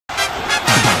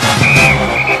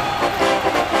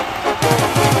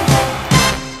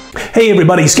Hey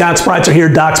everybody, Scott Spreitzer here,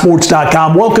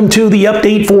 DocSports.com. Welcome to the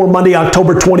update for Monday,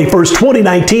 October 21st,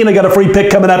 2019. I got a free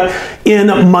pick coming up in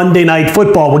Monday Night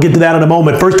Football. We'll get to that in a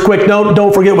moment. First, quick note,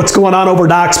 don't forget what's going on over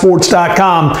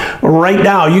DocSports.com right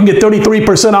now. You can get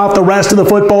 33% off the rest of the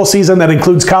football season. That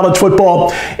includes college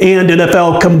football and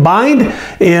NFL combined.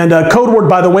 And code word,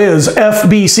 by the way, is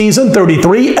FB Season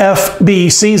 33. FB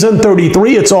Season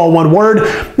 33. It's all one word.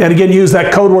 And again, use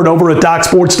that code word over at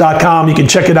DocSports.com. You can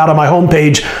check it out on my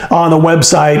homepage on the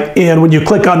website, and when you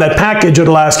click on that package,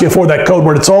 it'll ask you for that code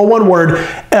word. It's all one word,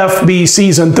 FB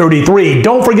Season 33.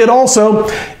 Don't forget also,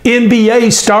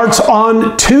 NBA starts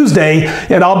on Tuesday,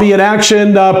 and I'll be in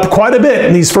action quite a bit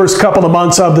in these first couple of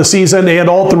months of the season and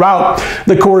all throughout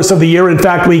the course of the year. In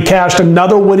fact, we cashed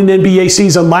another winning NBA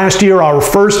season last year, our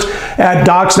first at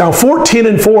Docs. Now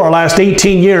 14-4 our last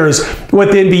 18 years with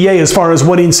NBA as far as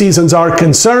winning seasons are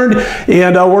concerned,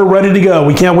 and we're ready to go.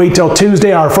 We can't wait till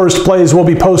Tuesday. Our first plays will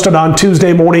be posted on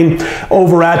Tuesday morning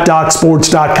over at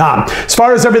DocSports.com. As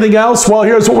far as everything else, well,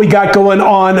 here's what we got going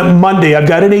on Monday. I've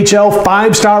got NHL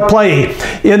five-star play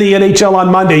in the NHL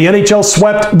on Monday. NHL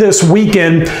swept this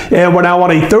weekend, and we're now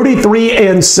on a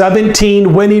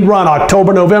 33-17 winning run.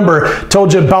 October, November.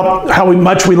 Told you about how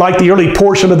much we like the early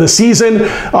portion of the season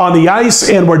on the ice,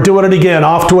 and we're doing it again.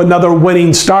 Off to another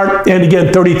winning start, and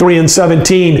again,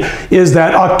 33-17 is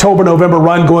that October, November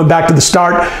run going back to the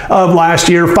start of last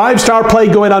year. Five-star play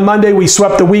going on Monday. We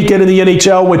swept the weekend in the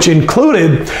NHL, which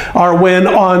included our win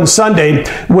on Sunday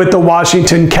with the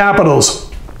Washington Capitals.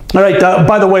 All right,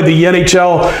 by the way, the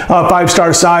NHL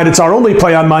five-star side, it's our only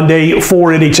play on Monday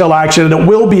for NHL action, and it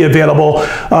will be available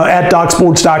at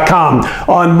DocSports.com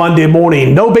on Monday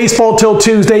morning. No baseball till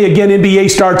Tuesday. Again, NBA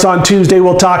starts on Tuesday.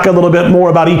 We'll talk a little bit more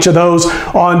about each of those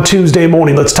on Tuesday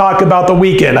morning. Let's talk about the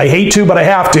weekend. I hate to, but I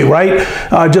have to, right?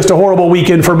 Just a horrible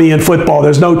weekend for me in football.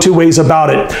 There's no two ways about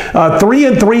it.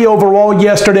 3-3 overall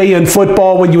yesterday in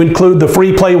football when you include the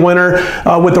free play winner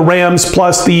with the Rams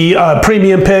plus the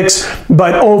premium picks,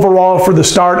 but overall for the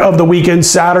start of the weekend,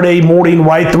 Saturday morning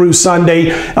right through Sunday,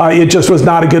 it just was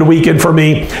not a good weekend for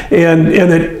me. And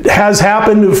it has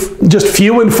happened just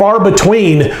few and far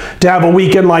between to have a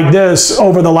weekend like this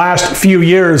over the last few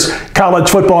years, college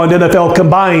football and NFL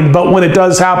combined. But when it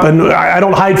does happen, I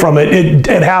don't hide from it.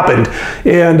 It happened.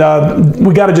 And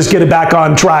we got to just get it back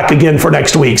on track again for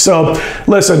next week. So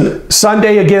listen,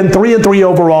 Sunday again, 3-3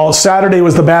 overall. Saturday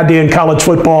was the bad day in college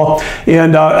football.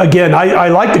 And again, I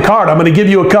like the card. I'm going to give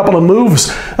you a couple of moves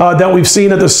that we've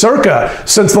seen at the Circa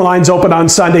since the lines open on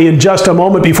Sunday in just a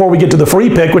moment before we get to the free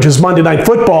pick, which is Monday Night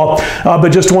Football. But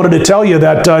just wanted to tell you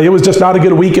that it was just not a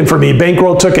good weekend for me.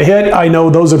 Bankroll took a hit. I know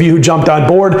those of you who jumped on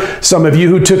board, some of you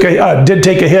who did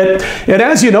take a hit. And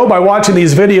as you know, by watching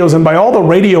these videos and by all the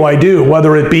radio I do,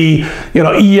 whether it be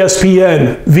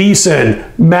ESPN, VSiN,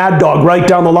 Mad Dog, right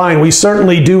down the line, we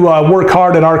certainly do work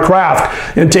hard at our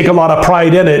craft and take a lot of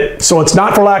pride in it. So it's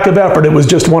not for lack of effort. It was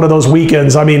just one of those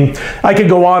weekends. I mean, I could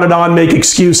go on and on, make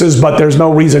excuses, but there's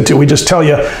no reason to. We just tell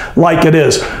you like it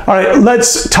is. All right,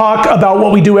 let's talk about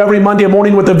what we do every Monday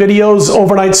morning with the videos.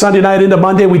 Overnight, Sunday night into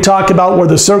Monday, we talk about where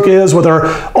the Circa is with our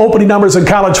opening numbers in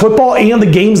college football and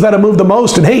the games that have moved the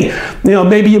most. And hey,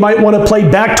 maybe you might want to play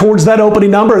back towards that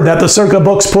opening number that the Circa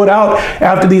books put out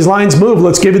after these lines move.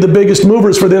 Let's give you the biggest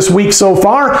movers for this week so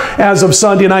far as of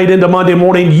Sunday night into Monday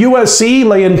morning. USC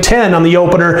laying 10 on the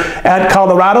opener at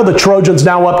Colorado. The Trojans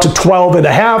now up to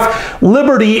 12.5.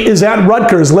 Liberty is at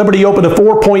Rutgers. Liberty opened a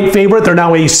 4-point favorite. They're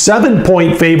now a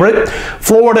 7-point favorite.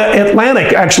 Florida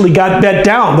Atlantic actually got bet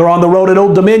down. They're on the road at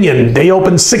Old Dominion. They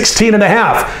opened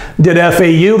 16.5. Did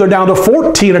FAU. They're down to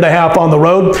 14.5 on the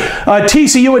road.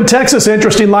 TCU and Texas,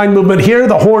 interesting line movement here.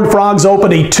 The Horned Frogs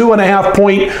open a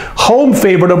 2.5-point home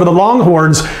favorite over the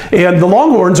Longhorns, and the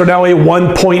Longhorns are now a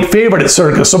 1-point favorite at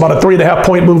Circa, so about a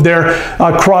 3.5-point move there,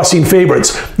 crossing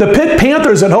favorites. The Pitt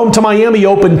Panthers at home to Miami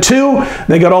opened 2.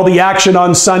 They got all the action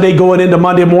on Sunday going into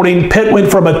Monday morning. Pitt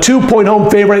went from a 2-point home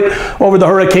favorite over the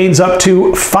Hurricanes up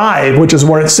to 5, which is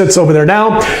where it sits over there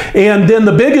now. And then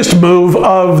the biggest move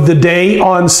of the day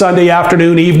on Sunday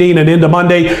afternoon, evening, and into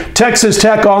Monday, Texas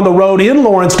Tech on the road in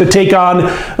Lawrence to take on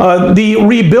the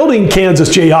rebuilding Kansas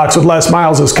Jayhawks with Les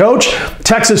Miles as coach.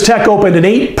 Texas Tech opened an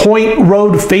 8-point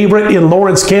road favorite in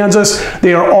Lawrence, Kansas.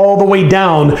 They are all the way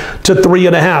down to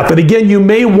 3.5. And again, you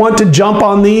may want to jump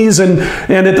on these, and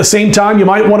at the same time, you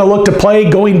might want to look to play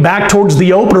going back towards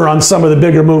the opener on some of the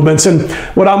bigger movements. And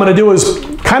what I'm going to do is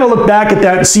kind of look back at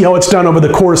that and see how it's done over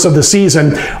the course of the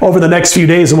season over the next few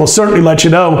days, and we'll certainly let you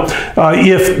know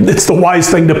if it's the wise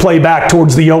thing to play back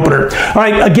towards the opener. All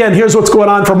right, again, here's what's going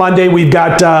on for Monday. We've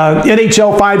got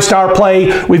NHL 5-star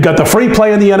play. We've got the free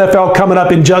play in the NFL coming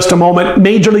up in just a moment.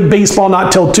 Major League Baseball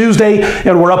not till Tuesday,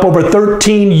 and we're up over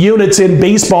 13 units in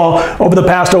baseball over the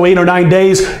past 8 or 9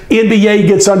 days. NBA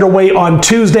gets underway on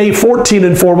Tuesday,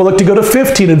 14-4. We'll look to go to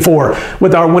 15-4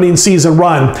 with our winning season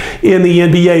run in the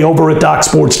NBA over at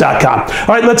DocSports.com. All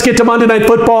right, let's get to Monday Night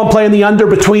Football. Playing the under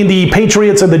between the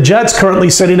Patriots and the Jets, currently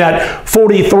sitting at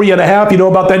 43.5. You know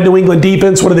about that New England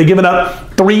defense. What are they giving up?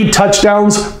 3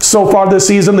 touchdowns so far this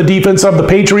season, the defense of the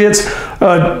Patriots.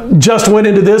 Just went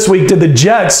into this week to the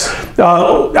Jets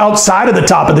outside of the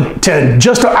top of the 10,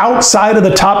 just outside of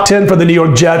the top 10 for the New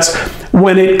York Jets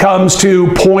when it comes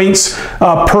to points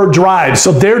per drive.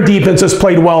 So their defense has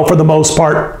played well for the most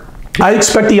part. I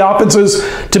expect the offenses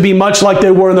to be much like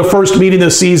they were in the first meeting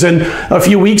this season a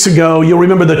few weeks ago. You'll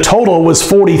remember the total was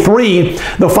 43.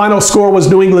 The final score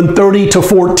was New England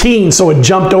 30-14, so it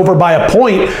jumped over by a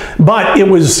point, but it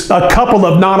was a couple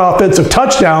of non-offensive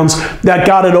touchdowns that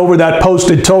got it over that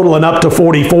posted total and up to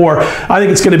 44. I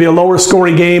think it's going to be a lower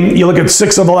scoring game. You look at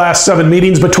 6 of the last 7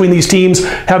 meetings between these teams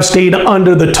have stayed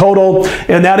under the total,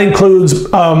 and that includes,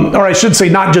 or I should say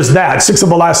not just that, 6 of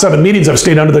the last 7 meetings have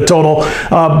stayed under the total,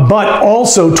 but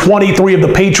also 23 of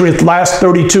the Patriots' last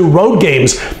 32 road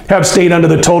games have stayed under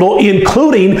the total,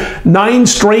 including 9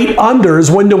 straight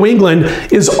unders when New England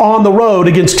is on the road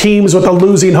against teams with a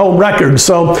losing home record.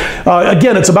 So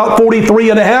again, it's about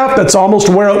 43.5. That's almost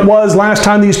where it was last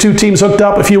time these two teams hooked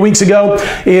up a few weeks ago.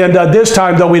 And this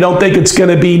time, though, we don't think it's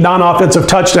going to be non-offensive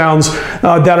touchdowns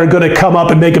that are going to come up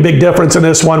and make a big difference in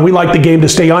this one. We like the game to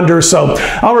stay under. So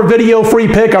our video free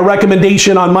pick, our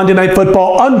recommendation on Monday Night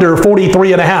Football, under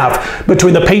 43.5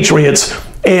 between the Patriots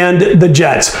and the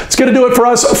Jets. It's going to do it for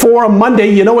us for Monday.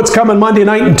 You know what's coming Monday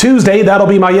night and Tuesday. That'll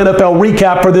be my NFL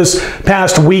recap for this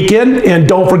past weekend. And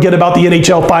don't forget about the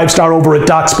NHL 5-star over at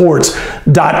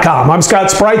DocSports.com. I'm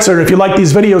Scott Spreitzer. If you like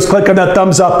these videos, click on that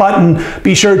thumbs up button.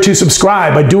 Be sure to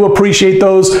subscribe. I do appreciate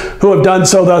those who have done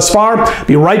so thus far.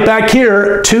 Be right back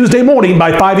here Tuesday morning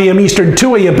by 5 a.m. Eastern,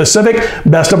 2 a.m. Pacific.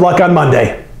 Best of luck on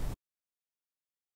Monday.